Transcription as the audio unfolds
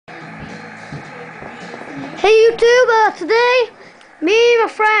Hey YouTube, today me and my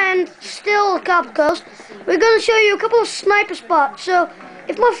friend still at Copper Coast. We're going to show you a couple of sniper spots. So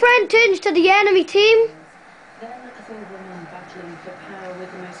if my friend turns to the enemy team,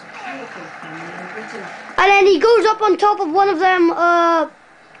 and then he goes up on top of one of them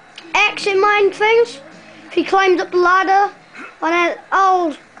exit mine things, if he climbs up the ladder, and then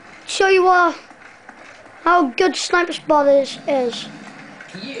I'll show you how good sniper spot is.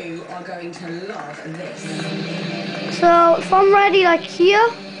 You are going to love this. So if I'm ready like here,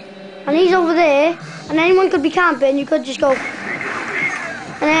 and he's over there, and anyone could be camping, you could just go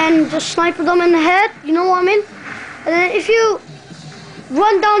and then just sniper them in the head, you know what I mean? And then if you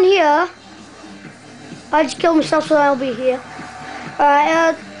run down here, I just kill myself so I'll be here.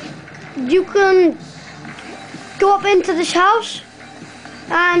 You can go up into this house,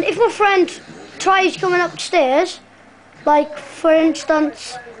 and if my friend tries coming upstairs, like for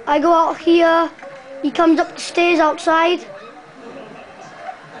instance, I go out here, he comes up the stairs outside.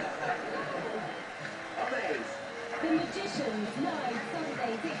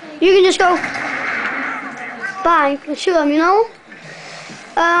 You can just go bang and shoot him, you know?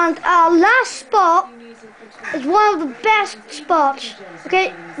 And our last spot is one of the best spots.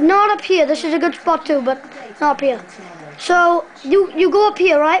 Okay, not up here, this is a good spot too, but not up here. So you go up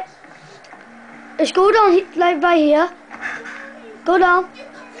here, right? Let's go down like right here. Go down.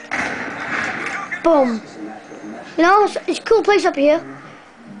 Boom. You know, it's a cool place up here.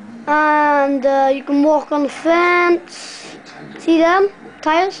 And you can walk on the fence. See them?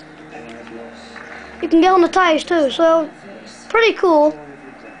 Tires? You can get on the tires too, so pretty cool.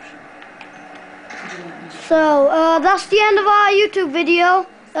 So that's the end of our YouTube video.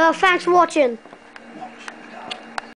 Thanks for watching.